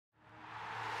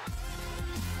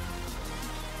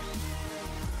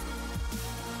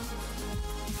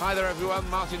Hi there everyone,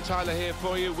 Martin Tyler here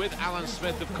for you with Alan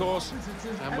Smith of course,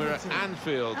 and we're at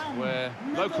Anfield where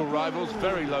local rivals,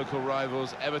 very local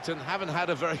rivals, Everton haven't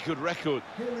had a very good record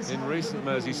in recent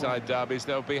Merseyside derbies.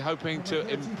 They'll be hoping to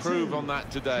improve on that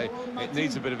today. It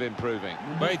needs a bit of improving.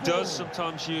 Well, it does.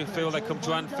 Sometimes you feel they come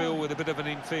to Anfield with a bit of an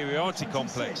inferiority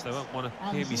complex. They won't want to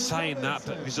hear me saying that,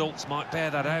 but results might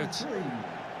bear that out.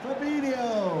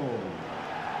 Fabinho.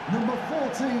 Number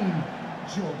 14,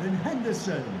 Jordan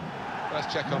Henderson.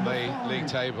 Let's check on the league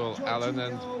table, Alan,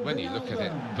 and when you look at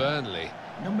it, Burnley,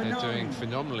 they're doing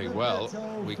phenomenally well.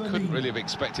 We couldn't really have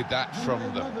expected that from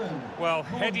them. Well,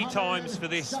 heady times for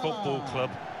this football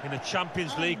club in a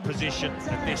Champions League position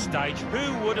at this stage.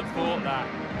 Who would have thought that?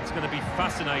 It's going to be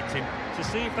fascinating to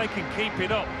see if they can keep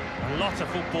it up. A lot of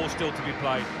football still to be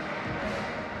played.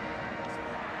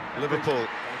 Liverpool,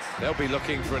 they'll be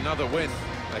looking for another win.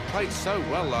 They played so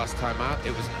well last time out.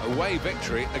 It was an away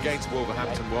victory against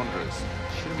Wolverhampton Wanderers.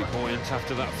 Shouldn't be buoyant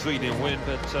after that 3-0 win,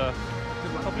 but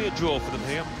probably a draw for them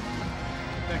here.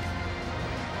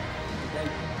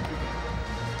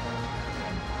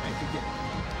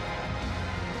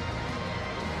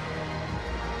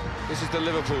 This is the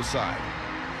Liverpool side.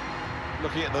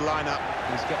 Looking at the lineup,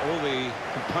 he's got all the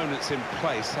components in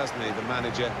place, hasn't he, the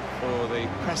manager, for the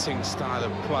pressing style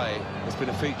of play has been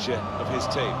a feature of his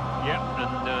team. Yeah,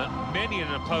 and many an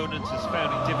opponent has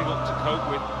found it difficult to cope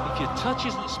with. If your touch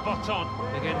isn't spot on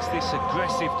against this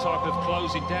aggressive type of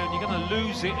closing down, you're going to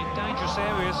lose it in dangerous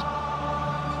areas.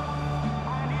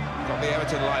 Got the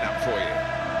Everton lineup for you.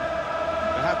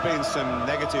 There have been some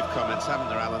negative comments, haven't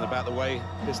there, Alan, about the way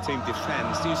this team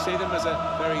defends. Do you see them as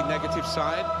a very negative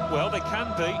side? Well, they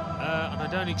can be, and I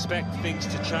don't expect things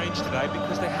to change today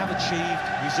because they have achieved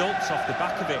results off the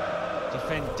back of it.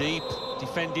 Defend deep,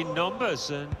 defend in numbers,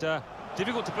 and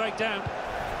difficult to break down.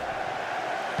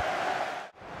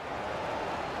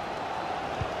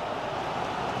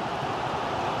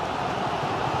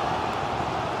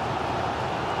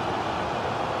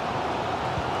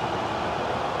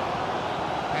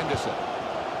 Henderson.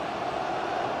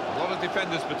 A lot of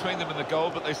defenders between them and the goal,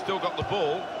 but they still got the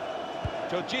ball.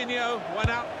 Jorginho went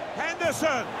out.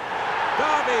 Henderson!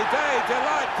 Derby day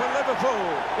delight for Liverpool.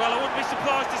 Well, I wouldn't be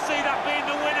surprised to see that being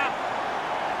the winner.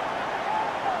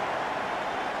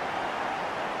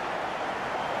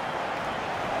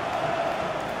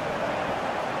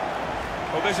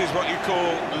 Well, this is what you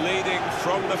call leading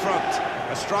from the front.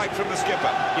 A strike from the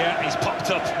skipper. Yeah, he's popped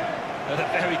up at a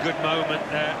very good moment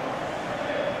there.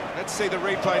 Let's see the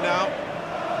replay now.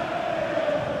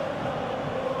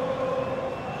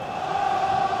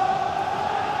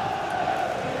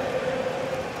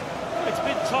 It's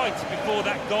been tight before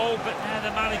that goal, but now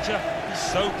the manager is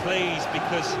so pleased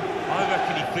because I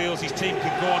reckon he feels his team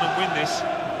can go on and win this.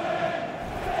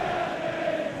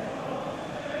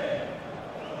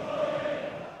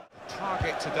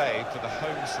 Target today for the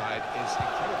home side is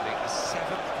incredibly a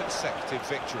 7th consecutive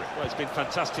victory. Well, it's been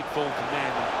fantastic form from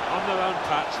them. On their own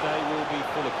patch, they will be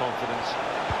full of confidence.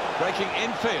 Breaking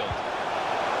infield.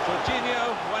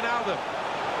 Jorginho Wijnaldum.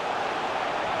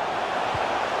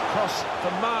 Cross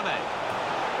for Mane.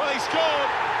 Well, he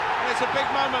scored, and it's a big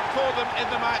moment for them in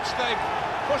the match. They've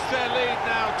pushed their lead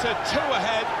now to 2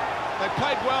 ahead. They've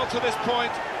played well to this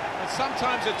point, and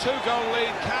sometimes a 2-goal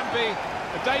lead can be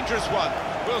a dangerous one.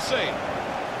 We'll see.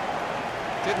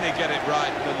 Didn't he get it right?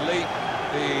 The leap,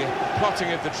 the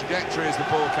plotting of the trajectory as the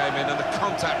ball came in, and the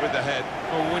contact with the head.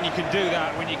 Well, when you can do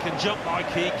that, when you can jump like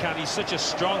he can, he's such a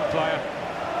strong player.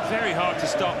 Very hard to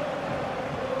stop.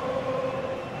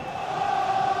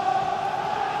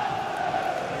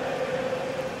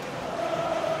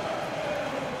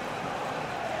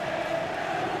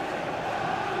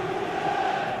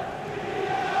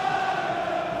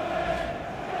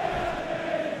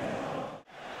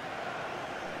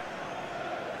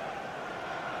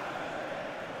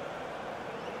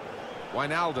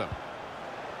 Wijnaldum.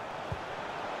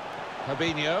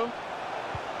 Fabinho.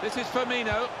 This is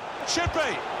Firmino. Should be.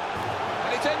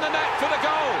 And it's in the net for the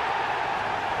goal.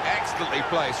 Excellently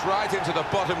placed, right into the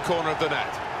bottom corner of the net.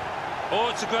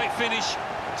 Oh, it's a great finish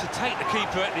to take the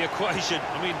keeper at the equation.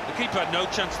 I mean, the keeper had no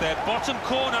chance there. Bottom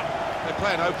corner. They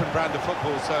play an open brand of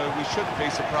football, so we shouldn't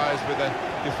be surprised with a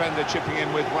defender chipping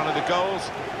in with one of the goals.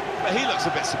 But he looks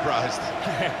a bit surprised.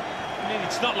 I mean,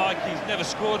 it's not like he's never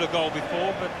scored a goal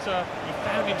before, but he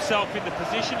found himself in the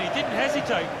position. He didn't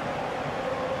hesitate.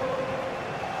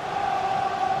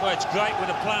 Well, it's great when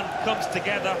a plan comes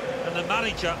together and the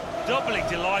manager doubly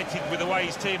delighted with the way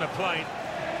his team are playing.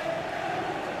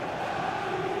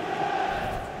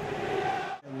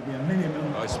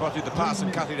 Oh, he spotted the pass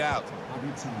and cut it out.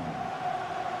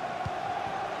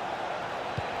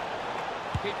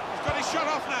 He's got his shot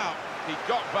off now. He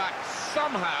got back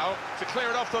somehow to clear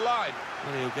it off the line.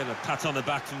 Well, he'll get a pat on the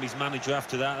back from his manager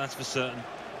after that, that's for certain.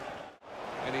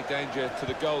 Any danger to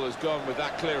the goal has gone with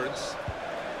that clearance.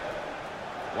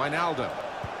 Wijnaldum.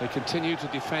 They continue to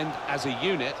defend as a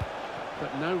unit,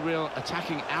 but no real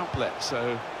attacking outlet,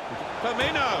 so...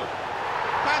 Firmino!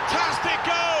 Fantastic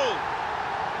goal!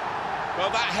 Well,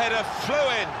 that header flew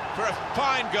in for a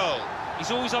fine goal.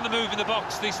 He's always on the move in the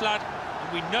box, this lad.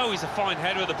 And we know he's a fine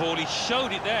header of the ball. He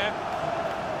showed it there.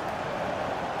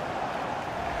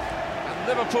 And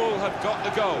Liverpool have got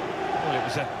the goal. Well, it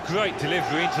was a great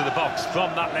delivery into the box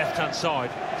from that left-hand side.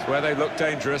 It's where they look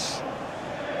dangerous.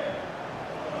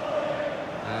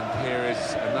 And here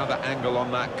is another angle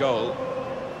on that goal.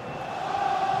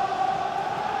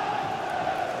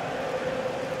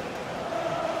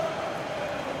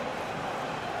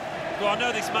 Well, I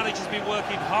know this manager's been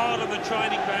working hard on the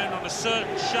training ground on a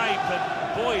certain shape,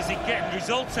 and boy, is he getting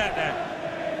results out there.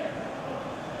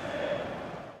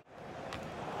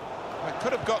 I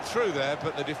could have got through there,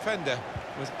 but the defender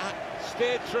was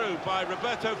steered through by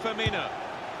Roberto Firmino.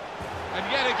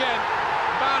 And yet again,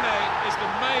 Mane is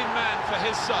the main man for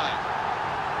his side.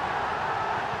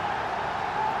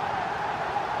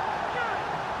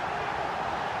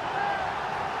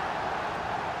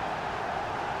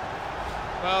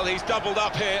 Well, he's doubled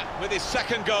up here with his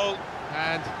second goal,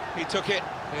 and he took it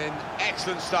in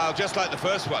excellent style, just like the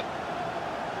first one.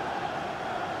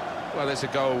 Well, it's a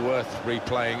goal worth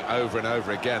replaying over and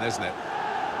over again, isn't it?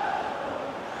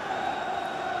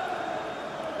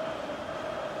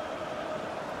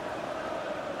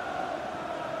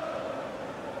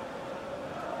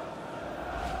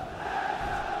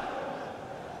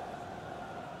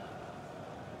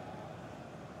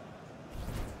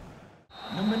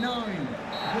 Number 9.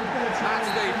 That's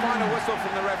the final whistle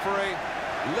from the referee.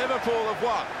 Liverpool have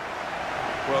won.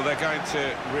 Well, they're going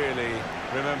to really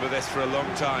remember this for a long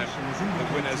time.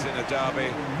 The winners in a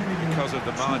derby because of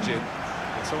the margin.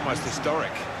 It's almost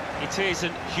historic. It is,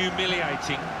 and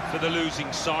humiliating for the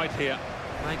losing side here.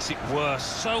 Makes it worse,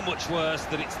 so much worse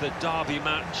that it's the derby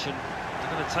match, and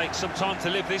they're going to take some time to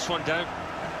live this one down.